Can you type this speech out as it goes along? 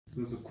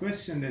There's a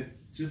question that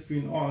just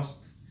been asked.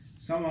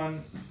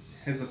 Someone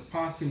has a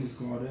pipe in his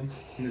garden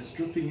and it's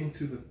dripping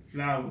into the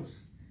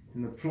flowers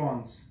and the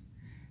plants,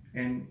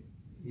 and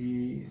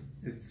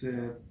it's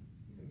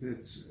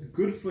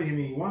good for him.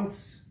 He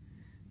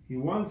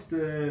wants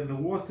the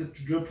water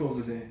to drip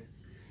over there.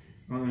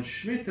 On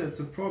Shemitah, it's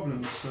a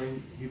problem. So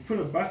you put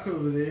a bucket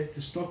over there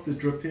to stop the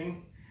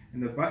dripping,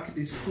 and the bucket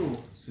is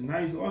full. So now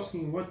he's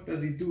asking, what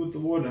does he do with the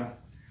water?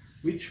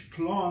 Which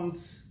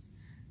plants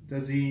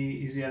is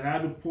he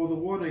allowed to pour the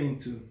water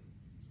into?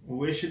 Or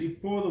where should he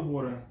pour the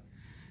water?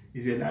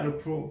 Is he allowed to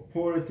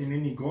pour it in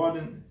any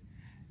garden?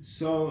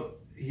 So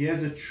he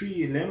has a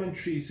tree, a lemon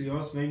tree, so he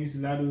asked maybe he's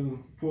allowed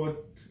to pour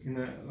it in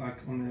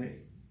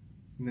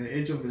the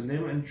edge of the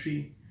lemon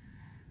tree.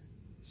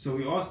 So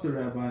we asked the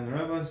rabbi, and the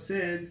rabbi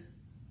said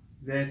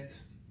that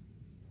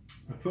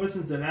a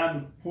person's allowed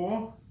to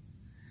pour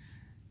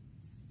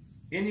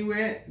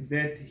anywhere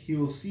that he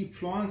will see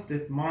plants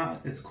that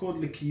it's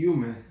called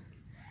lekiyume.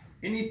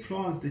 Any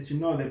plants that you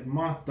know that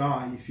might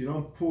die if you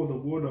don't pour the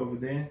water over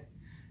there,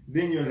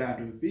 then you're allowed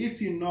to. But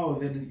if you know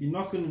that you're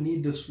not going to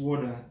need this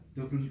water,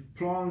 the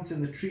plants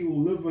and the tree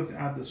will live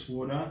without this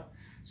water,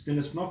 so then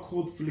it's not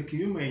called for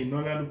lekiyume, you're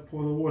not allowed to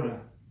pour the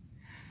water.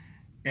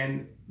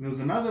 And there was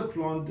another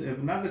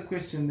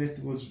question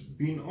that was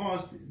being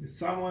asked.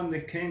 Someone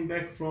that came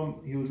back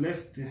he was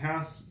left the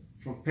house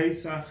from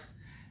Pesach,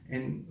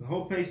 and the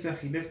whole Pesach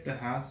he left the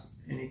house,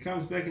 and he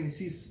comes back and he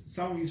sees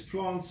some of his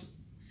plants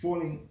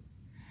falling.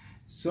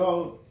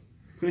 So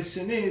the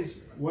question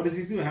is, what does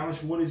he do? How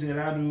much water is he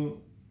allowed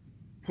to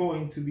pour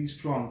into these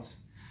plants?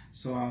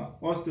 So I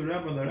asked the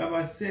rabbi. The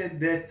rabbi said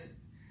that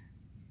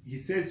he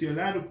says you're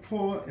allowed to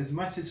pour as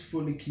much as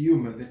for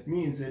lekiyume. That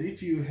means that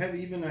if you have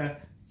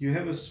you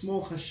have a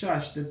small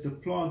chashash that the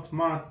plant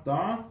might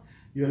die,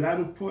 you're allowed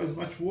to pour as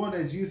much water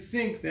as you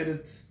think that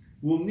it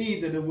will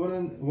need, that it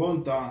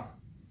won't die.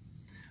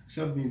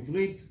 עכשיו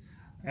בעברית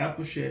היה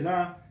פה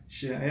שאלה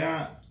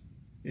שהיה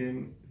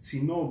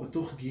צינור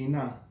בתוך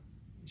גינה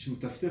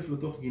שמטפטף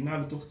לתוך גינה,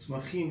 לתוך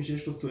צמחים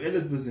שיש לו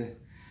תועלת בזה.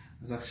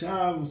 אז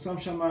עכשיו הוא שם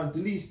שם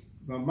דלי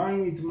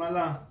והמים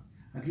התמלא,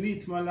 הדלי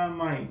התמלא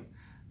מים.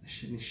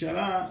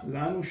 נשאלה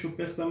לאן הוא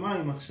שופך את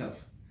המים עכשיו?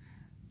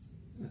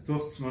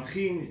 לתוך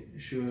צמחים,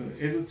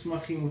 איזה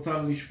צמחים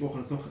מותר לשפוך?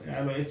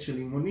 היה לו עץ של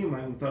לימונים,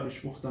 היה מותר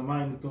לשפוך את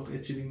המים לתוך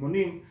עץ של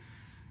לימונים.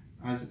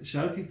 אז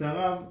שאלתי את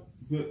הרב,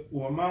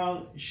 והוא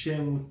אמר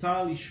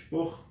שמותר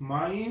לשפוך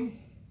מים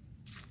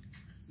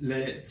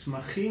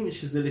לצמחים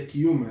שזה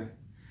לקiyume.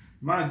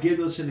 מה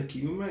הגדר של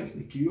לקiyume?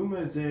 לקiyume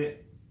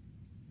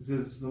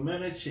זאת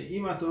אומרת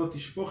שאם אתה לא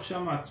תשפוך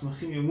שם,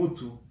 הצמחים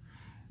ימותו.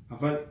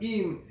 אבל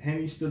אם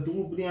הם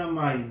יסתדרו בלי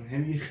המים,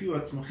 הם יחיו,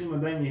 הצמחים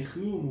עדיין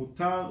יחיו,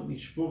 מותר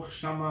לשפוך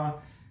שם,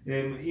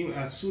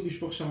 אסור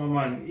לשפוך שם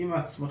מים. אם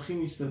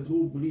הצמחים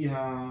יסתדרו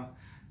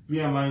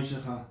בלי המים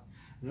שלך.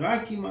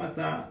 רק אם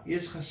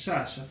יש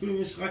חשש, אפילו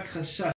אם יש רק חשש,